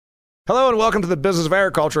Hello and welcome to the Business of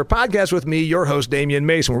Agriculture, a podcast with me, your host, Damian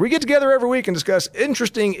Mason, where we get together every week and discuss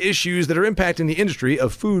interesting issues that are impacting the industry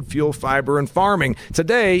of food, fuel, fiber, and farming.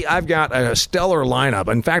 Today, I've got a stellar lineup,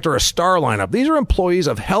 in fact, or a star lineup. These are employees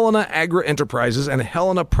of Helena Agri-Enterprises and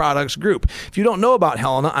Helena Products Group. If you don't know about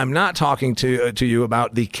Helena, I'm not talking to you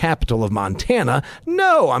about the capital of Montana.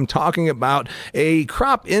 No, I'm talking about a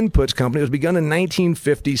crop inputs company that was begun in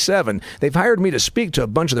 1957. They've hired me to speak to a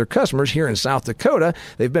bunch of their customers here in South Dakota.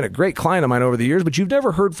 They've been a great client of mine over the years, but you've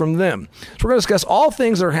never heard from them. So we're going to discuss all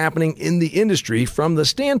things that are happening in the industry from the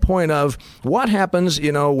standpoint of what happens,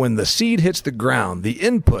 when the seed hits the ground, the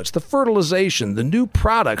inputs, the fertilization, the new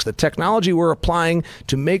products, the technology we're applying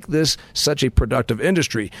to make this such a productive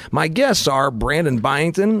industry. My guests are Brandon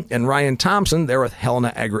Byington and Ryan Thompson. They're with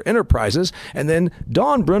Helena Agri-Enterprises, and then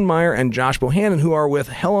Dawn Brunmeyer and Josh Bohannon, who are with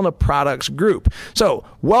Helena Products Group. So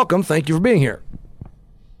welcome. Thank you for being here.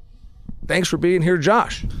 Thanks for being here,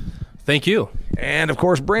 Josh. Thank you. And of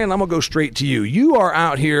course, Brandon, I'm going to go straight to you. You are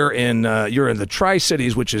out here you're in the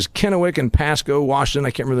Tri-Cities, which is Kennewick and Pasco, Washington. I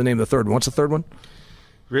can't remember the name of the third one. What's the third one?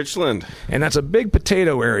 Richland. And that's a big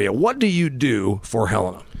potato area. What do you do for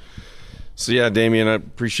Helena? So yeah, Damian, I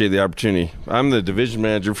appreciate the opportunity. I'm the division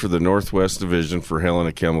manager for the Northwest Division for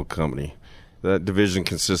Helena Chemical Company. That division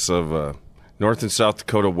consists of North and South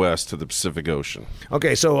Dakota west to the Pacific Ocean.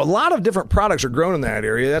 Okay, so a lot of different products are grown in that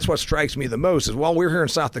area. That's what strikes me the most is, while we're here in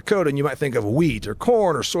South Dakota, and you might think of wheat or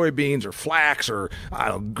corn or soybeans or flax or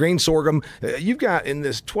grain sorghum. You've got in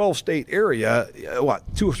this 12-state area,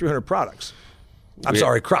 200 or 300 products.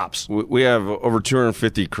 Crops. We have over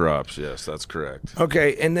 250 crops. Yes, that's correct.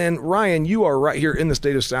 Okay, and then Ryan, you are right here in the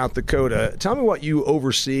state of South Dakota. Tell me what you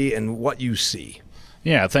oversee and what you see.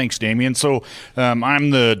 Yeah, thanks, Damian. So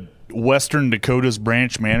I'm the Western Dakota's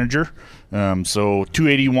branch manager, so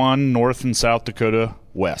 281 North and South Dakota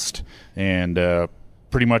West, and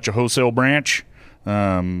pretty much a wholesale branch,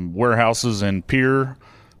 warehouses in Pierre,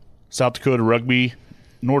 South Dakota, Rugby,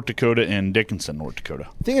 North Dakota, and Dickinson, North Dakota.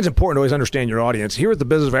 I think it's important to always understand your audience. Here at the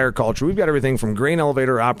Business of Agriculture, we've got everything from grain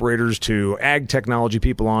elevator operators to ag technology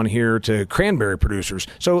people on here to cranberry producers.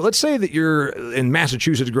 So let's say that you're in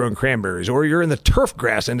Massachusetts growing cranberries, or you're in the turf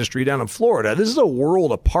grass industry down in Florida. This is a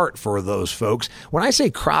world apart for those folks. When I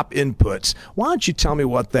say crop inputs, why don't you tell me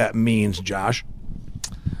what that means, Josh?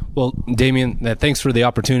 Well, Damian, thanks for the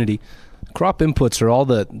opportunity. Crop inputs are all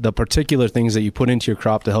the particular things that you put into your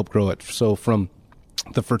crop to help grow it. So from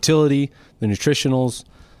the fertility, the nutritionals,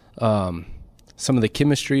 some of the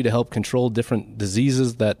chemistry to help control different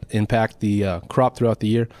diseases that impact the crop throughout the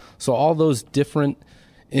year. So all those different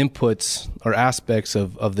inputs or aspects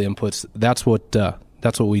of the inputs, that's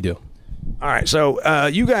what we do. All right, so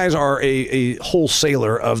you guys are a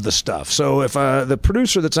wholesaler of the stuff. So if the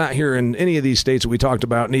producer that's out here in any of these states that we talked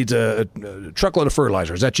about needs a truckload of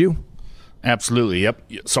fertilizer, is that you? Absolutely, yep.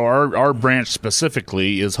 So our branch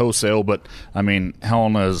specifically is wholesale, but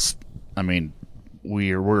Helena's,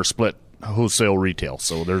 we're split wholesale retail.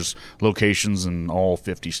 So there's locations in all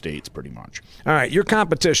 50 states pretty much. All right, your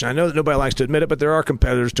competition. I know that nobody likes to admit it, but there are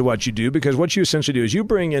competitors to what you do, because what you essentially do is you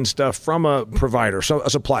bring in stuff from a provider, so a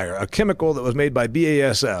supplier, a chemical that was made by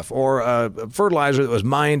BASF, or a fertilizer that was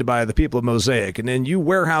mined by the people of Mosaic, and then you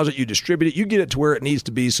warehouse it, you distribute it, you get it to where it needs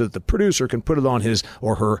to be so that the producer can put it on his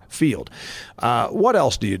or her field. What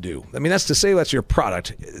else do you do? That's to say that's your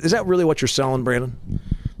product. Is that really what you're selling, Brandon?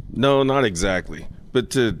 No, not exactly. But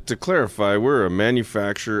to clarify, we're a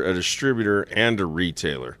manufacturer, a distributor, and a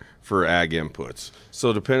retailer for ag inputs.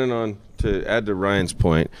 So to add to Ryan's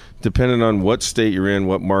point, depending on what state you're in,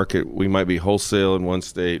 what market, we might be wholesale in one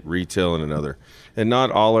state, retail in another. And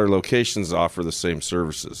not all our locations offer the same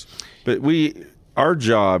services. But our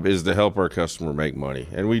job is to help our customer make money.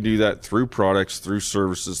 And we do that through products, through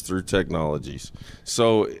services, through technologies.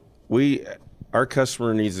 So our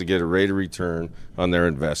customer needs to get a rate of return on their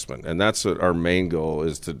investment, and that's what our main goal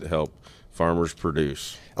is, to help farmers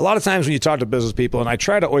produce. A lot of times when you talk to business people, and I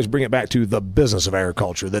try to always bring it back to the business of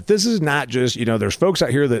agriculture, that this is not just, there's folks out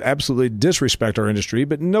here that absolutely disrespect our industry,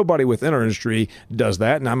 but nobody within our industry does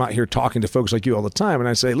that. And I'm out here talking to folks like you all the time, and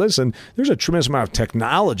I say, listen, there's a tremendous amount of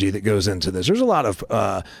technology that goes into this. There's a lot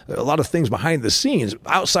of things behind the scenes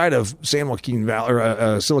outside of San Joaquin Valley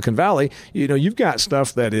or Silicon Valley. You've got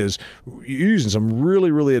stuff that is using some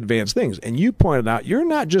really, really advanced things. And you pointed out, you're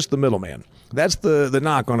not just the middleman. That's the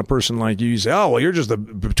knock on a person like you. You say, oh, well, you're just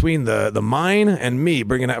between the mine and me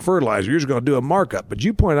bringing that fertilizer. You're just going to do a markup. But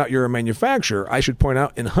you point out you're a manufacturer. I should point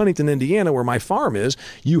out in Huntington, Indiana, where my farm is,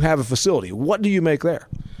 you have a facility. What do you make there?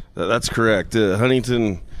 That's correct.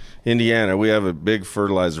 Huntington Indiana, we have a big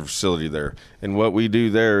fertilizer facility there. And what we do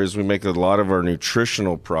there is we make a lot of our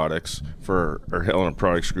nutritional products for our Helena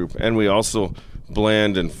Products Group, and we also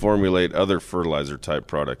blend and formulate other fertilizer type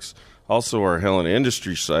products. Also, our Helena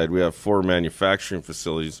Industry side, we have 4 manufacturing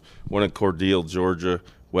facilities, one in Cordele, Georgia,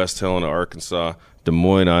 West Helena, Arkansas, Des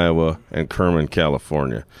Moines, Iowa, and Kerman,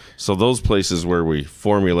 California. So those places where we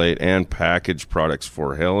formulate and package products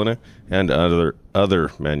for Helena and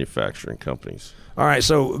other manufacturing companies. All right,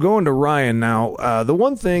 so going to Ryan now, the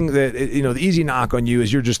one thing that, the easy knock on you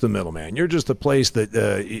is you're just the middleman. You're just the place that,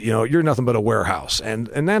 you're nothing but a warehouse. And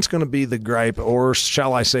that's going to be the gripe, or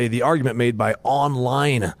shall I say the argument made by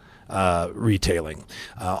online retailing.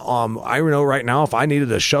 I know right now if I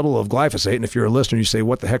needed a shuttle of glyphosate, and if you're a listener, you say,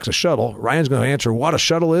 what the heck's a shuttle? Ryan's going to answer what a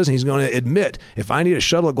shuttle is, and he's going to admit, if I need a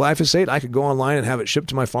shuttle of glyphosate, I could go online and have it shipped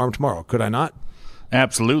to my farm tomorrow. Could I not?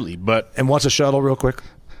 Absolutely. And what's a shuttle, real quick?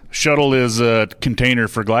 Shuttle is a container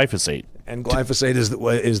for glyphosate. And glyphosate is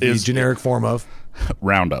the generic form of?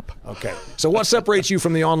 Roundup. Okay. So what separates you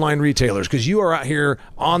from the online retailers? Because you are out here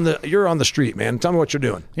you're on the street, man. Tell me what you're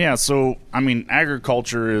doing. Yeah. So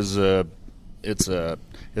agriculture is it's a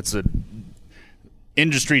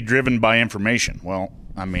industry driven by information. Well,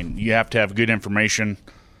 you have to have good information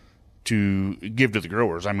to give to the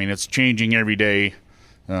growers. It's changing every day.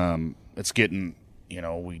 It's getting.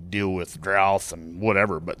 We deal with drought and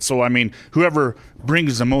whatever. But so, whoever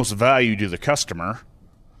brings the most value to the customer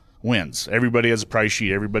wins. Everybody has a price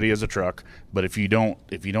sheet. Everybody has a truck. But if you don't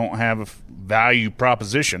have a value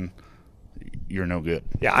proposition, you're no good.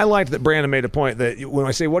 Yeah, I liked that Brandon made a point that when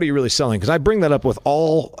I say, what are you really selling? Because I bring that up with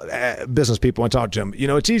all business people I talk to them.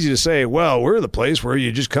 It's easy to say, well, we're the place where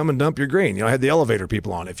you just come and dump your grain. I had the elevator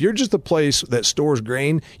people on. If you're just the place that stores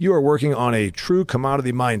grain, you are working on a true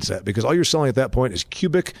commodity mindset, because all you're selling at that point is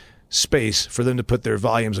cubic space for them to put their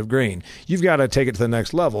volumes of grain. You've got to take it to the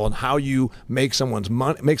next level, and how you make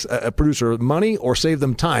makes a producer money or save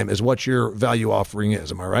them time is what your value offering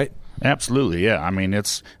is. Am I right? Absolutely, yeah.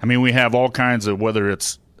 We have all kinds of, whether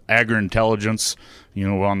it's agri-intelligence,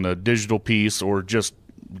 on the digital piece, or just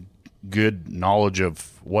good knowledge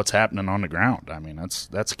of what's happening on the ground.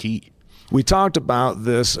 That's key. We talked about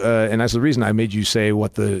this, and that's the reason I made you say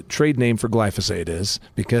what the trade name for glyphosate is,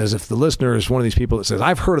 because if the listener is one of these people that says,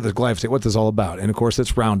 I've heard of this glyphosate, what's this all about? And, of course,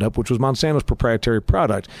 it's Roundup, which was Monsanto's proprietary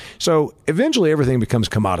product. So eventually everything becomes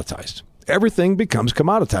commoditized. Everything becomes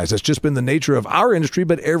commoditized. That's just been the nature of our industry,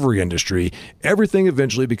 but every industry. Everything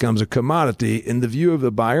eventually becomes a commodity in the view of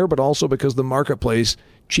the buyer, but also because the marketplace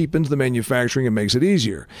cheapens the manufacturing and makes it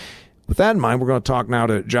easier. With that in mind, we're going to talk now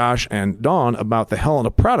to Josh and Dawn about the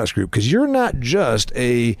Helena Products Group, because you're not just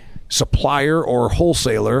a supplier or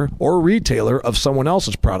wholesaler or retailer of someone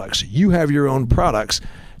else's products. You have your own products.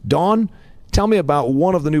 Dawn, tell me about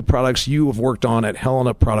one of the new products you have worked on at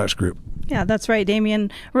Helena Products Group. Yeah, that's right, Damien.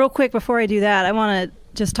 Real quick, before I do that, I want to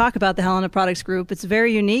just talk about the Helena Products Group. It's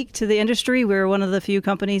very unique to the industry. We're one of the few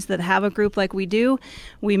companies that have a group like we do.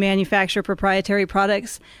 We manufacture proprietary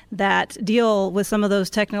products that deal with some of those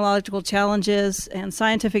technological challenges and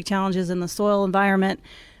scientific challenges in the soil environment.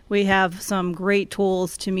 We have some great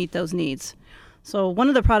tools to meet those needs. So one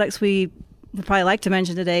of the products we would probably like to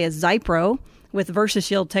mention today is Zypro. With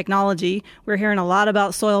VersaShield technology, we're hearing a lot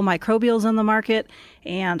about soil microbials in the market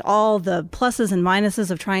and all the pluses and minuses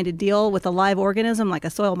of trying to deal with a live organism like a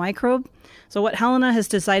soil microbe. So what Helena has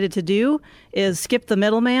decided to do is skip the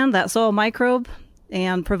middleman, that soil microbe,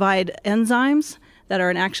 and provide enzymes that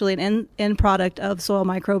are actually an end product of soil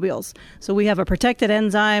microbials. So we have a protected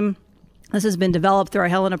enzyme. This has been developed through our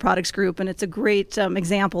Helena Products Group, and it's a great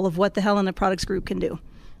example of what the Helena Products Group can do.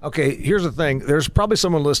 Okay, here's the thing. There's probably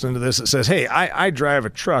someone listening to this that says, hey, I drive a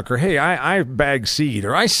truck, or hey, I bag seed,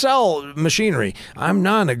 or I sell machinery. I'm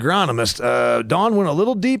not an agronomist. Dawn went a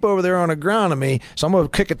little deep over there on agronomy, so I'm going to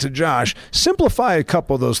kick it to Josh. Simplify a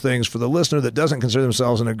couple of those things for the listener that doesn't consider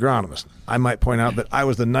themselves an agronomist. I might point out that I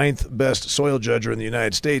was the 9th best soil judger in the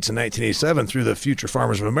United States in 1987 through the Future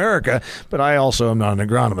Farmers of America, but I also am not an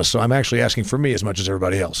agronomist, so I'm actually asking for me as much as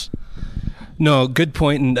everybody else. No, good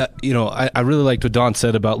point. And, I really liked what Don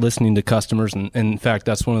said about listening to customers. And in fact,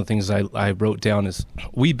 that's one of the things I wrote down is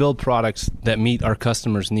we build products that meet our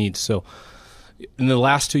customers' needs. So in the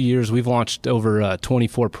last 2 years, we've launched over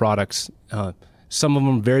 24 products. Some of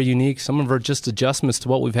them are very unique. Some of them are just adjustments to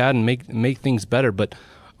what we've had and make things better. But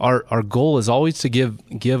our goal is always to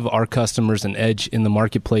give our customers an edge in the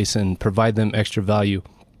marketplace and provide them extra value.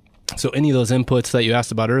 So any of those inputs that you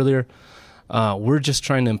asked about earlier, we're just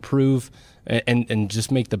trying to improve and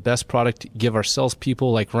just make the best product, give our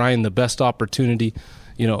salespeople like Ryan the best opportunity,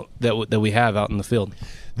 that we have out in the field.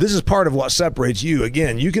 This is part of what separates you.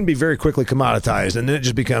 Again, you can be very quickly commoditized, and then it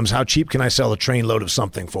just becomes how cheap can I sell a train load of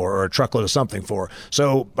something for or a truckload of something for.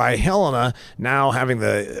 So by Helena now having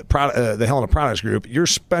the Helena Products Group, you're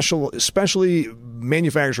especially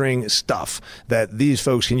manufacturing stuff that these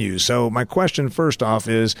folks can use. So my question first off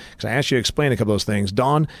is, because I asked you to explain a couple of those things,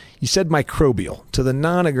 Dawn, you said microbial. To the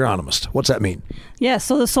non-agronomist, what's that mean? Yes,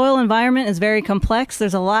 so the soil environment is very complex.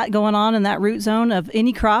 There's a lot going on in that root zone of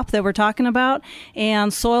any crop that we're talking about.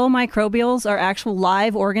 And soil microbials are actual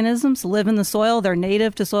live organisms, live in the soil. They're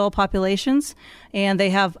native to soil populations, and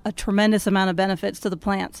they have a tremendous amount of benefits to the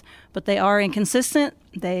plants. But they are inconsistent.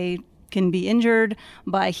 They can be injured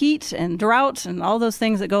by heat and drought and all those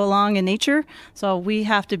things that go along in nature. So we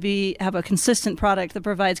have to have a consistent product that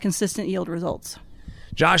provides consistent yield results.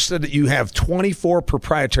 Josh said that you have 24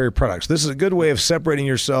 proprietary products. This is a good way of separating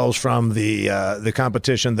yourselves from the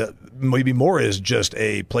competition that maybe more is just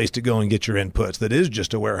a place to go and get your inputs, that is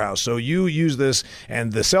just a warehouse. So you use this,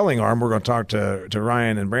 and the selling arm, we're going to talk to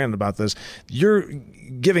Ryan and Brandon about this, you're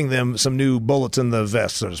giving them some new bullets in the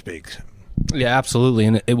vest, so to speak. Yeah, absolutely.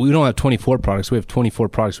 And we don't have 24 products. We have 24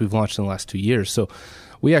 products we've launched in the last 2 years. So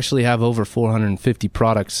we actually have over 450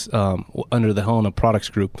 products under the Helena Products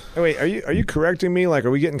Group. Oh, wait, are you correcting me? Like,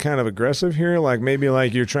 are we getting kind of aggressive here? Like, maybe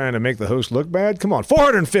like you're trying to make the host look bad? Come on,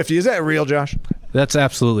 450. Is that real, Josh? That's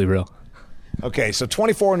absolutely real. Okay, so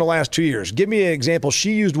 24 in the last 2 years. Give me an example.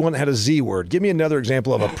 She used one that had a Z word. Give me another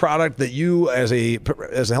example of a product that you, as the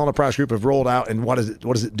Helena Products Group, have rolled out, and what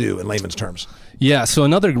does it do in layman's terms? Yeah, so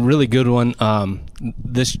another really good one.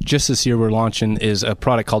 This year we're launching is a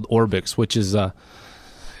product called Orbix, which is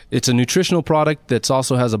it's a nutritional product that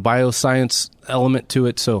also has a bioscience element to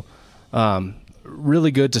it. So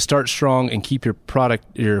really good to start strong and keep your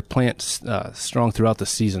plants strong throughout the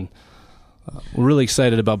season. We're really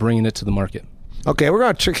excited about bringing it to the market. Okay, we're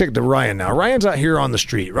going to kick to Ryan now. Ryan's out here on the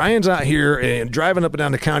street. Ryan's out here and driving up and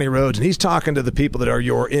down the county roads, and he's talking to the people that are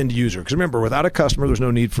your end user. Because remember, without a customer, there's no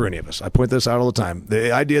need for any of us. I point this out all the time.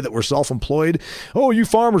 The idea that we're self-employed, oh, you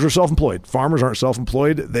farmers are self-employed. Farmers aren't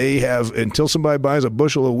self-employed. They have, until somebody buys a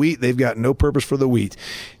bushel of wheat, they've got no purpose for the wheat.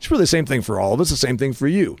 It's really the same thing for all of us, the same thing for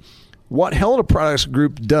you. What Helena Products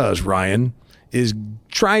Group does, Ryan, is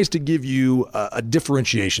tries to give you a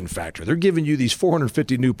differentiation factor. They're giving you these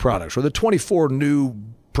 450 new products, or the 24 new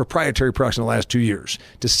proprietary products in the last 2 years,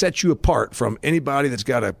 to set you apart from anybody that's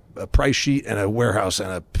got a price sheet and a warehouse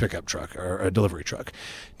and a pickup truck or a delivery truck.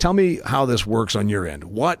 Tell me how this works on your end.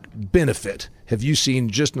 What benefit have you seen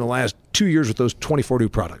just in the last 2 years with those 24 new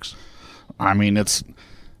products? I mean, it's,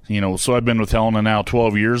 so I've been with Helena now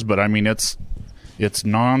 12 years, but I mean, it's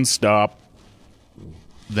nonstop.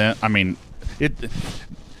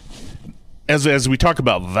 As we talk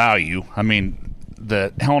about value, I mean,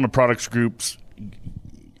 the Helena Products Groups,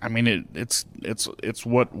 I mean, it's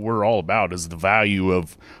what we're all about, is the value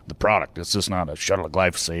of the product. It's just not a shuttle of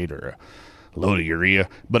glyphosate or a load of urea.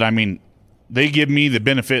 But, I mean, they give me the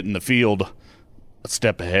benefit in the field a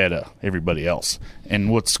step ahead of everybody else.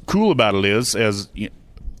 And what's cool about it is,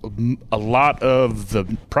 a lot of the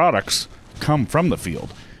products come from the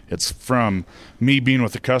field. It's from me being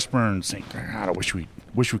with the customer and saying, God, I wish we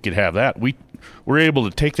could have that. We're able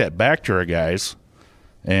to take that back to our guys,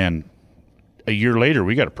 and a year later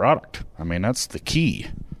we got a product. I mean, that's the key.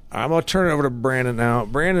 I'm going to turn it over to Brandon now.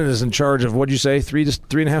 Brandon is in charge of, what'd you say,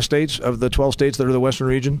 3.5 states of the 12 states that are the Western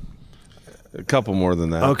region? A couple more than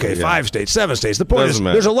that. Okay, yeah. 5 states, 7 states. The point is,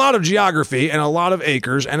 there's a lot of geography and a lot of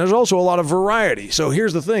acres, and there's also a lot of variety. So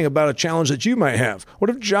here's the thing about a challenge that you might have. What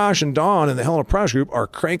if Josh and Dawn and the Helena Products Group are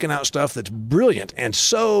cranking out stuff that's brilliant and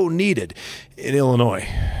so needed in Illinois?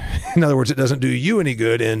 In other words, it doesn't do you any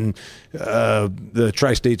good in the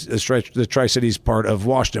Tri-Cities part of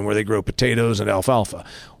Washington, where they grow potatoes and alfalfa.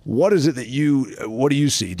 What do you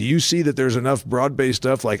see? Do you see that there's enough broad-based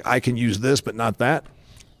stuff like I can use this but not that?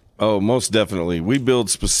 Oh, most definitely. We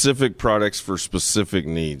build specific products for specific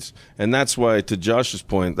needs. And that's why, to Josh's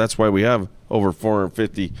point, that's why we have over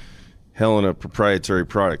 450 Helena proprietary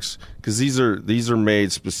products, because these are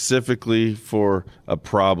made specifically for a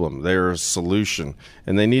problem. They're a solution,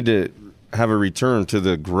 and they need to have a return to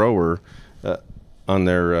the grower on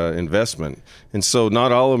their investment. And so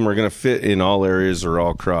not all of them are going to fit in all areas or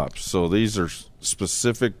all crops. So these are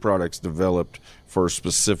specific products developed for a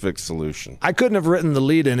specific solution. I couldn't have written the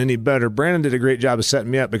lead in any better. Brandon did a great job of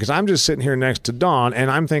setting me up because I'm just sitting here next to Dawn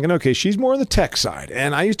and I'm thinking, okay, she's more on the tech side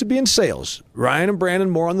and I used to be in sales. Ryan and Brandon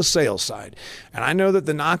more on the sales side. And I know that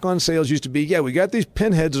the knock on sales used to be, yeah, we got these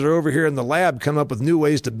pinheads that are over here in the lab coming up with new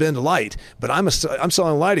ways to bend light, but I'm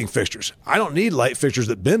selling lighting fixtures. I don't need light fixtures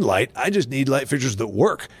that bend light. I just need light fixtures that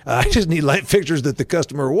work. I just need light fixtures that the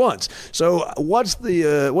customer wants. So what's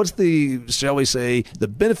the shall we say, the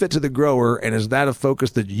benefit to the grower, and is that a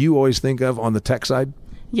focus that you always think of on the tech side?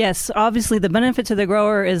 Yes, obviously the benefit to the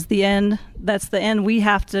grower is the end. That's the end. We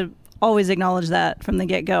have to always acknowledge that from the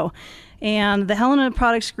get-go. And the Helena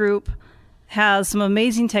Products Group has some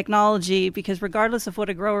amazing technology because regardless of what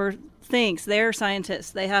a grower thinks, they're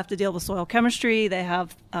scientists. They have to deal with soil chemistry. They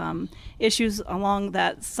have issues along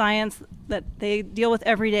that science that they deal with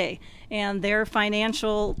every day. And their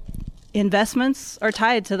financial investments are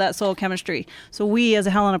tied to that soil chemistry. So we as a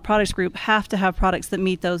Helena Products Group have to have products that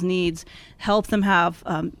meet those needs, help them have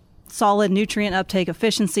solid nutrient uptake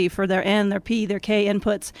efficiency for their N, their P, their K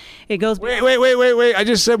inputs. It goes. Wait. I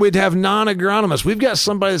just said we'd have non-agronomists. We've got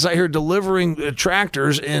somebody that's out here delivering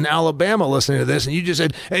tractors in Alabama listening to this, and you just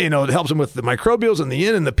said, hey, it helps them with the microbials and the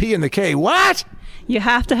N and the P and the K. What? You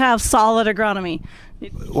have to have solid agronomy.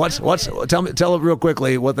 Tell it real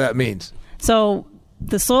quickly what that means. So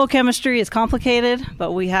the soil chemistry is complicated,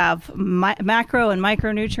 but we have macro and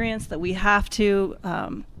micronutrients that we have to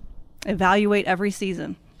evaluate every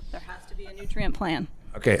season. There has to be a nutrient plan.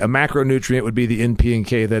 Okay, a macronutrient would be the N, P, and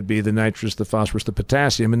K. That'd be the nitrous, the phosphorus, the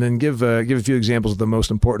potassium. And then give a few examples of the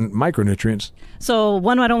most important micronutrients. So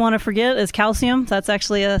one I don't want to forget is calcium. That's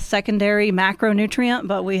actually a secondary macronutrient,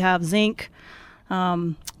 but we have zinc,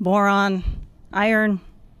 boron, iron,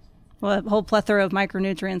 a whole plethora of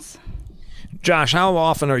micronutrients. Josh, how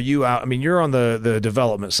often are you out? I mean, you're on the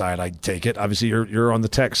development side, I take it. Obviously, you're on the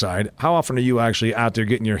tech side. How often are you actually out there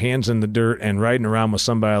getting your hands in the dirt and riding around with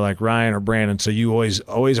somebody like Ryan or Brandon? So you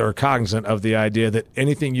always are cognizant of the idea that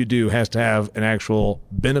anything you do has to have an actual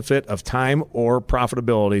benefit of time or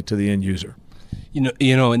profitability to the end user.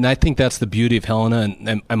 And I think that's the beauty of Helena,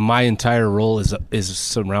 and my entire role is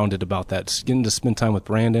surrounded about that. Just getting to spend time with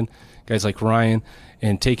Brandon, guys like Ryan,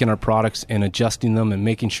 and taking our products and adjusting them and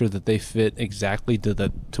making sure that they fit exactly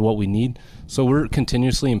to what we need. So we're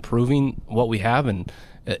continuously improving what we have, and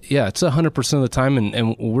it's 100% of the time,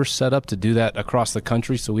 and we're set up to do that across the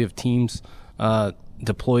country. So we have teams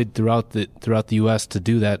deployed throughout the U.S. to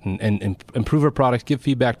do that and improve our products, give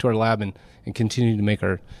feedback to our lab, and continue to make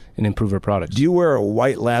and improve our products. Do you wear a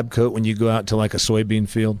white lab coat when you go out to like a soybean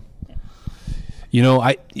field?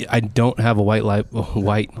 I don't have a white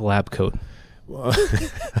lab coat.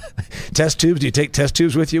 Test tubes? Do you take test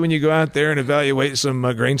tubes with you when you go out there and evaluate some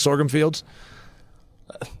grain sorghum fields?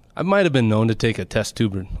 I might have been known to take a test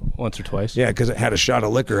tube once or twice. Yeah, because it had a shot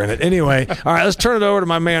of liquor in it. Anyway, all right, let's turn it over to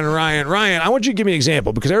my man Ryan. Ryan, I want you to give me an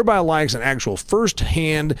example because everybody likes an actual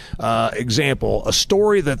first-hand example, a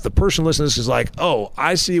story that the person listening to this is like, oh,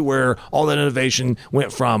 I see where all that innovation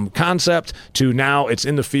went from concept to now it's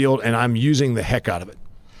in the field and I'm using the heck out of it.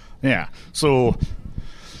 Yeah, so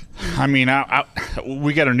I mean,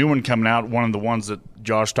 we got a new one coming out, one of the ones that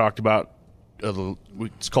Josh talked about.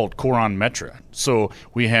 It's called Coron Metra. So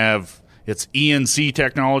we have it's ENC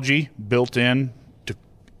technology built in to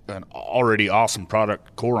an already awesome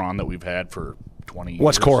product, Coron, that we've had for 20 years.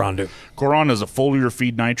 What's Coron do? Coron is a foliar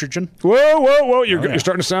feed nitrogen. Whoa. You're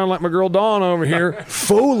starting to sound like my girl Dawn over here.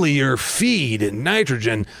 Foliar feed and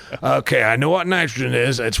nitrogen. Okay, I know what nitrogen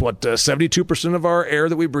is. It's what 72% of our air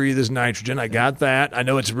that we breathe is nitrogen. I got that. I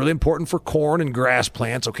know it's really important for corn and grass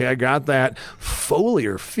plants. Okay, I got that.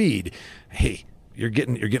 Foliar feed. Hey, you're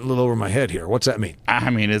getting a little over my head here. What's that mean? I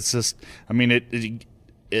mean, it's just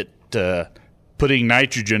it putting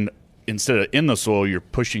nitrogen instead of in the soil, you're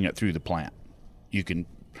pushing it through the plant. You can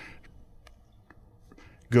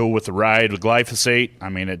go with the ride with glyphosate.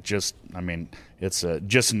 It's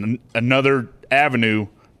just another avenue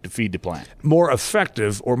to feed the plant. More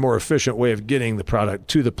effective or more efficient way of getting the product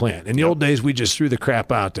to the plant. In the old days, we just threw the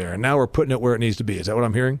crap out there, and now we're putting it where it needs to be. Is that what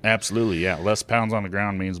I'm hearing? Absolutely, yeah. Less pounds on the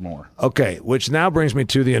ground means more. Okay, which now brings me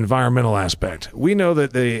to the environmental aspect. We know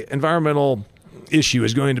that the environmental issue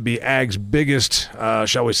is going to be ag's biggest,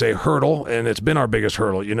 shall we say, hurdle, and it's been our biggest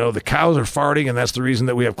hurdle. The cows are farting, and that's the reason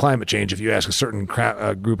that we have climate change, if you ask a certain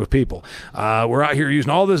group of people. We're out here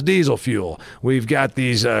using all this diesel fuel. We've got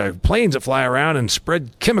these planes that fly around and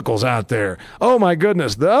spread chemicals out there. Oh, my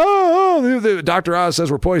goodness. The Dr. Oz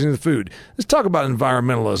says we're poisoning the food. Let's talk about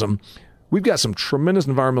environmentalism. We've got some tremendous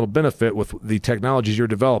environmental benefit with the technologies you're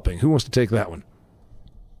developing. Who wants to take that one?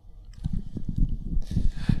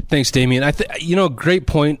 Thanks, Damien. Great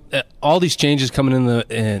point. All these changes coming in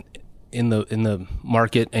the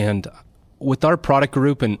market, and with our product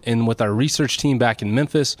group and with our research team back in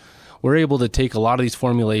Memphis, we're able to take a lot of these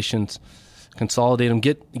formulations, consolidate them,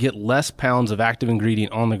 get less pounds of active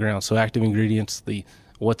ingredient on the ground. So active ingredients,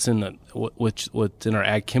 what's in our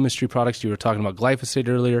ag chemistry products. You were talking about glyphosate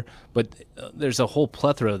earlier, but there's a whole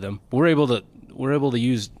plethora of them. We're able to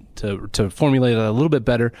use to formulate it a little bit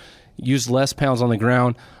better, use less pounds on the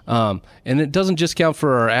ground, and it doesn't just count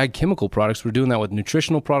for our ag chemical products. We're doing that with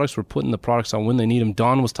nutritional products. We're putting the products on when they need them.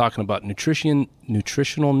 Don was talking about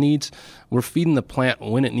nutritional needs. We're feeding the plant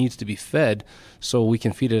when it needs to be fed, so we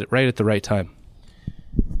can feed it right at the right time.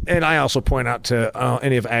 And I also point out to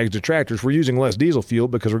any of ag's detractors, we're using less diesel fuel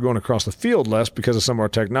because we're going across the field less because of some of our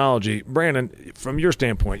technology. Brandon, from your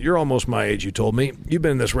standpoint, you're almost my age, you told me. You've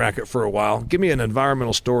been in this racket for a while. Give me an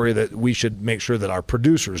environmental story that we should make sure that our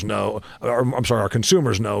producers know, our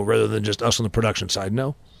consumers know, rather than just us on the production side.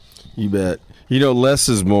 No? You bet. Less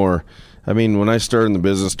is more. I mean, when I started in the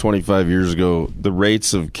business 25 years ago, the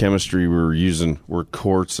rates of chemistry we were using were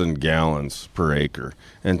quarts and gallons per acre.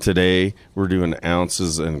 And today we're doing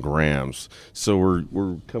ounces and grams. So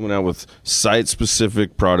we're coming out with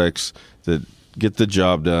site-specific products that get the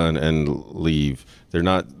job done and leave. They're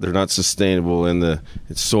not sustainable in the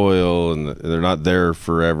soil, and they're not there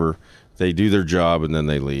forever. They do their job and then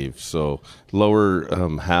they leave. So lower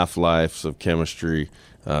half-lives of chemistry,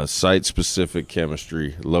 site-specific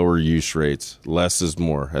chemistry, lower use rates, less is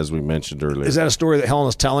more, as we mentioned earlier. Is that a story that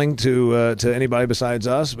Helena's telling to anybody besides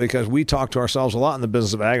us? Because we talk to ourselves a lot in the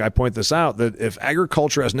business of ag. I point this out, that if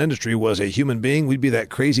agriculture as an industry was a human being, we'd be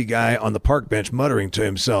that crazy guy on the park bench muttering to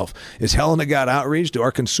himself. Is Helena got outreach? Do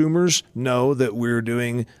our consumers know that we're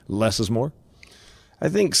doing less is more? I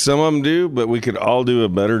think some of them do, but we could all do a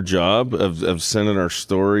better job of sending our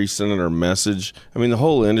story, sending our message. I mean, the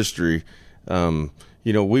whole industry,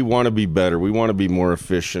 we want to be better. We want to be more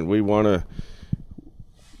efficient. We want to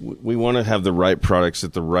have the right products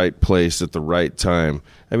at the right place at the right time.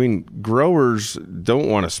 I mean, growers don't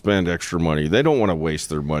want to spend extra money. They don't want to waste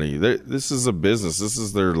their money. This is a business. This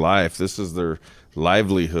is their life. This is their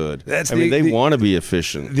livelihood. They want to be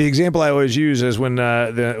efficient. The example I always use is when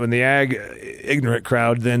the ag ignorant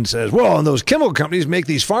crowd then says, well, and those chemical companies make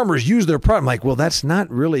these farmers use their product. I'm like, well, that's not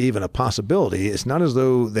really even a possibility. It's not as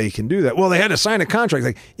though they can do that. Well, they had to sign a contract.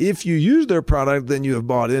 Like, if you use their product, then you have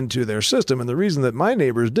bought into their system. And the reason that my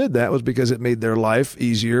neighbors did that was because it made their life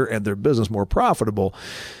easier and their business more profitable.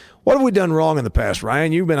 What have we done wrong in the past,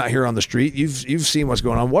 Ryan? You've been out here on the street. You've seen what's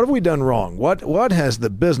going on. What have we done wrong? What has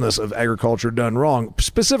the business of agriculture done wrong,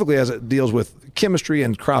 specifically as it deals with chemistry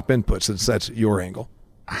and crop inputs, since that's your angle?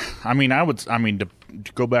 To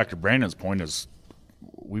go back to Brandon's point, is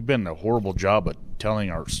we've been a horrible job at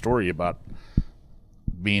telling our story about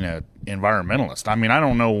being an environmentalist. I mean, I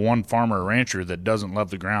don't know one farmer or rancher that doesn't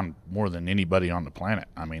love the ground more than anybody on the planet.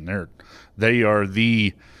 I mean, they are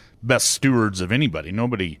the best stewards of anybody.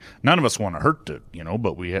 None of us want to hurt it,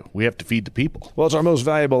 but we have to feed the people. Well, it's our most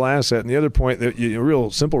valuable asset. And the other point, that a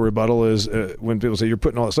real simple rebuttal is when people say you're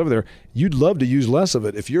putting all this stuff there, you'd love to use less of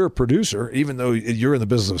it. If you're a producer, even though you're in the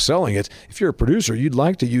business of selling it, if you're a producer, you'd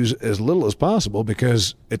like to use as little as possible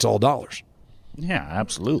because it's all dollars. Yeah,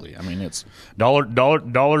 absolutely. I mean, it's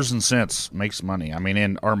dollars and cents makes money. I mean,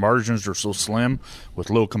 and our margins are so slim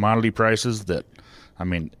with low commodity prices that, I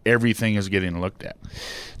mean, everything is getting looked at.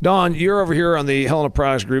 Don, you're over here on the Helena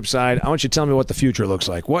Products Group side. I want you to tell me what the future looks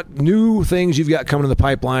like. What new things you've got coming in the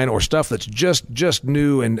pipeline, or stuff that's just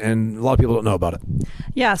new and a lot of people don't know about it?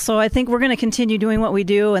 Yeah, so I think we're going to continue doing what we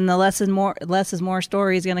do, and the less is more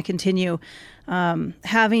story is going to continue.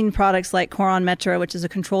 Having products like Coron Metra, which is a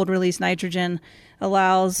controlled release nitrogen,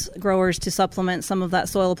 allows growers to supplement some of that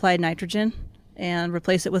soil applied nitrogen and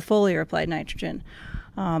replace it with foliar applied nitrogen.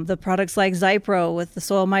 The products like Zypro with the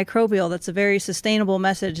soil microbial, that's a very sustainable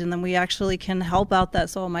message, and then we actually can help out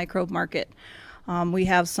that soil microbe market. We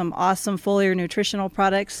have some awesome foliar nutritional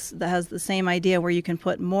products that has the same idea, where you can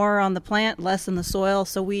put more on the plant, less in the soil.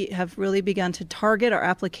 So we have really begun to target our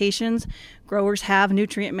applications. Growers have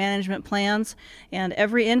nutrient management plans, and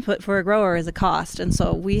every input for a grower is a cost. And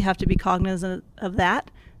so we have to be cognizant of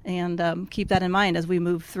that and keep that in mind as we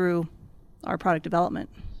move through our product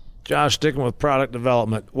development. Josh, sticking with product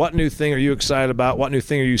development, what new thing are you excited about? What new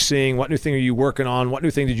thing are you seeing? What new thing are you working on? What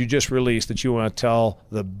new thing did you just release that you want to tell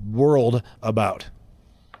the world about?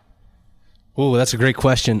 Oh, that's a great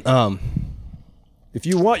question. If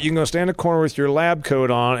you want, you can go stand in a corner with your lab coat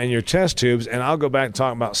on and your test tubes, and I'll go back and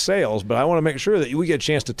talk about sales. But I want to make sure that we get a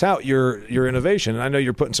chance to tout your innovation. And I know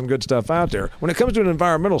you're putting some good stuff out there. When it comes to an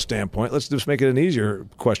environmental standpoint, let's just make it an easier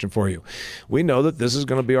question for you. We know that this is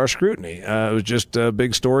going to be our scrutiny. It was just a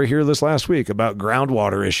big story here this last week about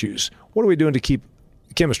groundwater issues. What are we doing to keep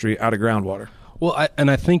chemistry out of groundwater? Well,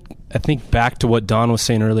 I think back to what Don was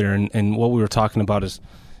saying earlier, and what we were talking about is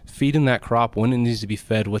feeding that crop when it needs to be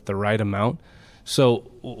fed with the right amount. So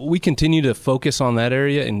we continue to focus on that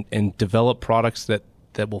area and develop products that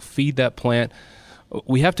will feed that plant.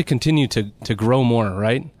 We have to continue to grow more,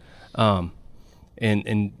 right? And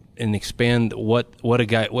expand what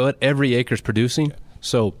every acre is producing.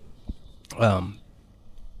 So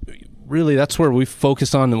really, that's where we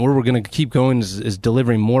focus on, and where we're going to keep going is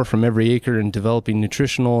delivering more from every acre and developing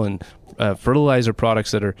nutritional and fertilizer products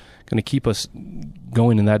that are going to keep us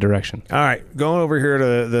going in that direction. All right, going over here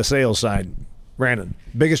to the sales side. Brandon,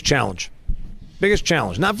 biggest challenge,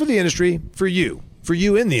 not for the industry, for you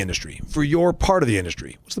in the industry, for your part of the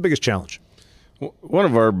industry. What's the biggest challenge? One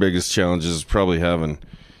of our biggest challenges is probably having,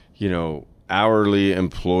 hourly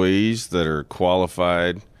employees that are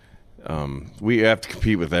qualified. We have to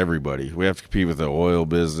compete with everybody. We have to compete with the oil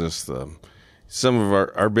business. Some of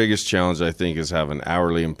our biggest challenge, I think, is having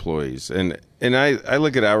hourly employees. And I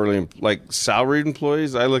look at hourly, like salaried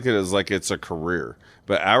employees, I look at it as like it's a career.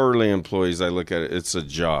 But hourly employees, I look at it's a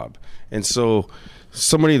job. And so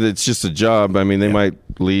somebody that's just a job, I mean, they might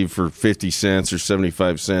leave for 50 cents or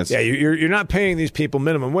 75 cents. Yeah, you're not paying these people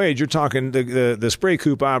minimum wage. You're talking the spray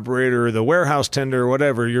coop operator or the warehouse tender or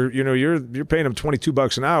whatever. You're paying them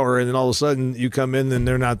 $22 an hour, and then all of a sudden you come in and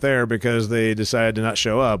they're not there because they decided to not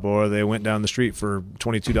show up, or they went down the street for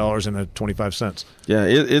 $22.25. Yeah,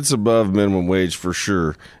 it's above minimum wage for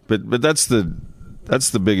sure. But that's the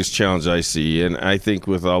biggest challenge I see, and I think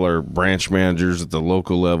with all our branch managers at the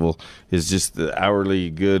local level is just the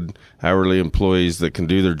good hourly employees that can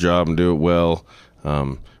do their job and do it well.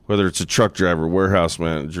 Whether it's a truck driver, warehouse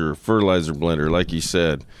manager, fertilizer blender, like you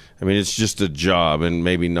said, I mean, it's just a job and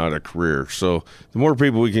maybe not a career. So the more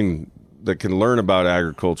people that can learn about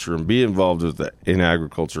agriculture and be involved in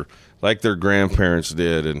agriculture, like their grandparents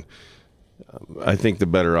did, and I think the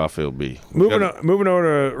better off it'll be. Moving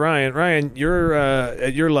over to Ryan. Ryan, you're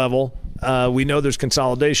at your level. We know there's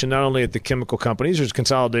consolidation not only at the chemical companies, there's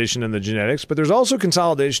consolidation in the genetics, but there's also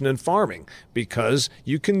consolidation in farming because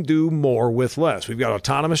you can do more with less. We've got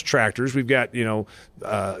autonomous tractors. We've got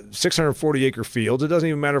 640-acre fields. It doesn't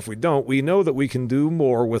even matter if we don't. We know that we can do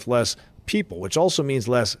more with less people, which also means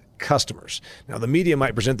less customers. Now, the media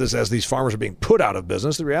might present this as these farmers are being put out of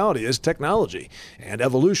business. The reality is technology and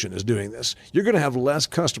evolution is doing this. You're going to have less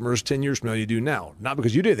customers 10 years from now than you do now, not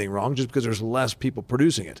because you did anything wrong, just because there's less people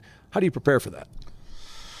producing it. How do you prepare for that?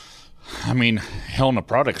 I mean, Helena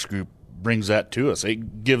Products Group brings that to us.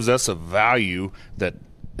 It gives us a value that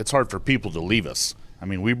it's hard for people to leave us. I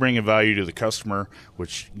mean, we bring a value to the customer,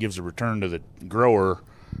 which gives a return to the grower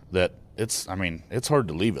that it's hard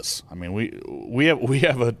to leave us. I mean, we have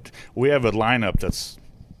a lineup that's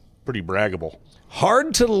pretty braggable.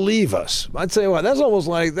 Hard to leave us. I tell you what, that was almost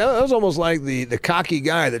like the cocky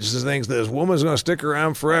guy that just thinks this woman's going to stick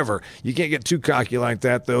around forever. You can't get too cocky like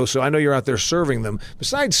that, though. So I know you're out there serving them.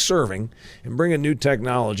 Besides serving and bringing new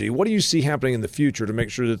technology, what do you see happening in the future to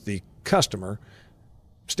make sure that the customer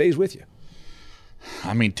stays with you?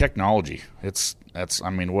 I mean, technology.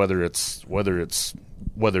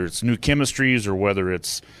 Whether it's new chemistries or whether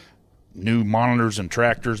it's new monitors and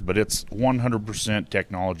tractors, but it's 100%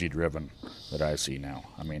 technology driven that I see now.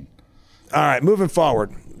 I mean, all right, moving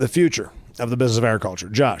forward, the future of the business of agriculture.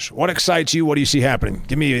 Josh, what excites you? What do you see happening?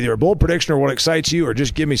 Give me either a bold prediction or what excites you, or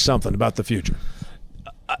just give me something about the future.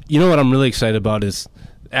 You know what I'm really excited about is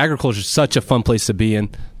agriculture is such a fun place to be in.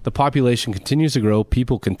 The population continues to grow.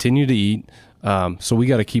 People continue to eat. So we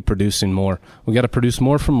got to keep producing more. We got to produce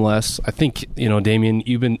more from less. I think, Damien,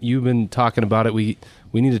 you've been talking about it. We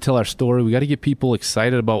need to tell our story. We got to get people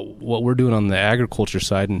excited about what we're doing on the agriculture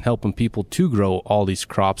side and helping people to grow all these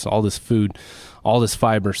crops, all this food, all this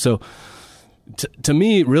fiber. So to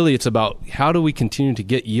me, really, it's about how do we continue to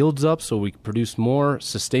get yields up so we produce more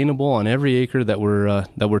sustainable on every acre that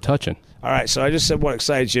we're touching. All right, so I just said what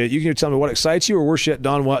excites you. You can tell me what excites you, or worse yet,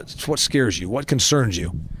 Don, what scares you? What concerns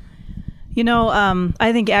you?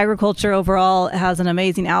 I think agriculture overall has an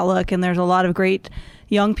amazing outlook, and there's a lot of great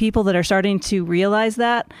young people that are starting to realize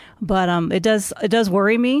that. But it does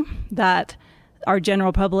worry me that our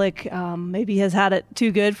general public maybe has had it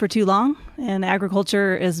too good for too long, and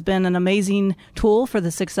agriculture has been an amazing tool for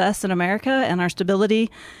the success in America and our stability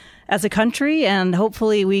as a country, and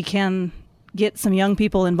hopefully we can get some young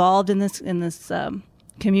people involved in this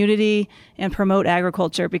community and promote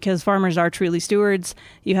agriculture, because farmers are truly stewards.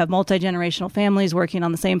 You have multi-generational families working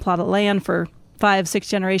on the same plot of land for 5-6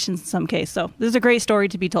 generations in some case. So this is a great story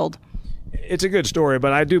to be told. It's a good story,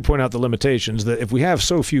 but I do point out the limitations that if we have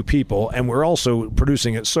so few people and we're also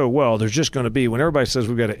producing it so well, there's just going to be, when everybody says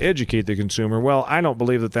we've got to educate the consumer, well, I don't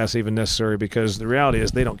believe that that's even necessary, because the reality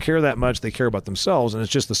is they don't care that much. They care about themselves, and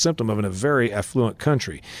it's just the symptom of in a very affluent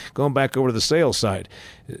country. Going back over to the sales side,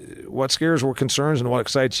 what scares or concerns and what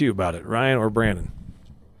excites you about it, Ryan or Brandon?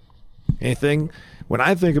 Anything? When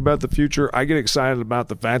I think about the future, I get excited about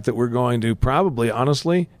the fact that we're going to probably,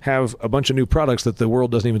 honestly, have a bunch of new products that the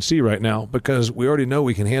world doesn't even see right now, because we already know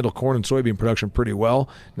we can handle corn and soybean production pretty well.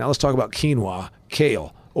 Now let's talk about quinoa,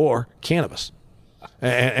 kale, or cannabis.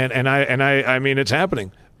 And I mean, it's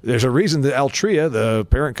happening. There's a reason that Altria, the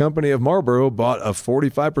parent company of Marlboro, bought a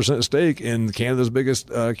 45% stake in Canada's biggest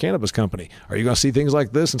cannabis company. Are you going to see things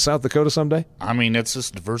like this in South Dakota someday? I mean, it's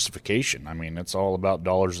just diversification. I mean, it's all about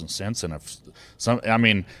dollars and cents. And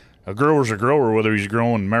a grower's a grower, whether he's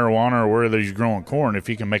growing marijuana or whether he's growing corn. If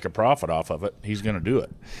he can make a profit off of it, he's going to do it.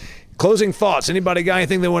 Closing thoughts. Anybody got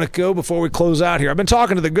anything they want to go before we close out here? I've been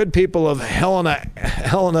talking to the good people of Helena,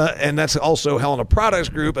 and that's also Helena Products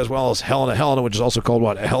Group, as well as Helena, which is also called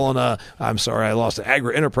what? Agri-Enterprises,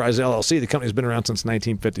 LLC. The company's been around since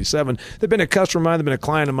 1957. They've been a customer of mine. They've been a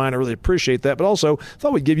client of mine. I really appreciate that. But also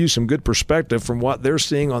thought we'd give you some good perspective from what they're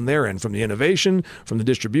seeing on their end, from the innovation, from the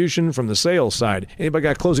distribution, from the sales side. Anybody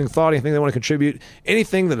got a closing thought? Anything they want to contribute?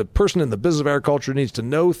 Anything that a person in the business of agriculture needs to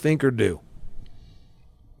know, think, or do?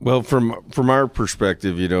 Well, from our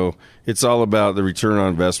perspective, it's all about the return on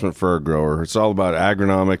investment for our grower. It's all about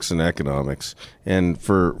agronomics and economics. And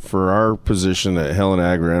for our position at Helena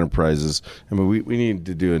Agri-Enterprises, I mean, we need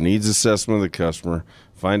to do a needs assessment of the customer,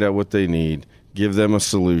 find out what they need, give them a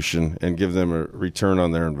solution, and give them a return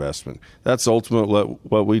on their investment. That's ultimately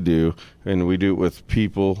what we do, and we do it with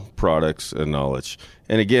people, products, and knowledge.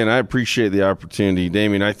 And again, I appreciate the opportunity.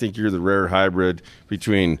 Damien, I think you're the rare hybrid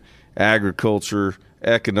between agriculture,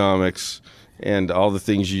 economics, and all the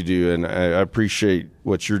things you do, and I appreciate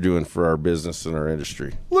what you're doing for our business and our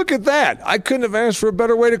industry. Look at that. I couldn't have asked for a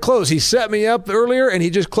better way to close. He set me up earlier, and he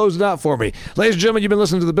just closed it out for me. Ladies and gentlemen, you've been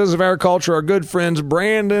listening to The Business of Agriculture. Our good friends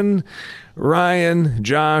Brandon, Ryan,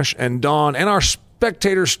 Josh, and Dawn, and our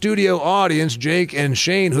spectator studio audience, Jake and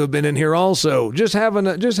Shane, who have been in here also, just having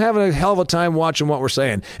a hell of a time watching what we're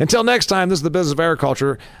saying. Until next time, this is The Business of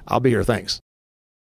Agriculture. I'll be here. Thanks.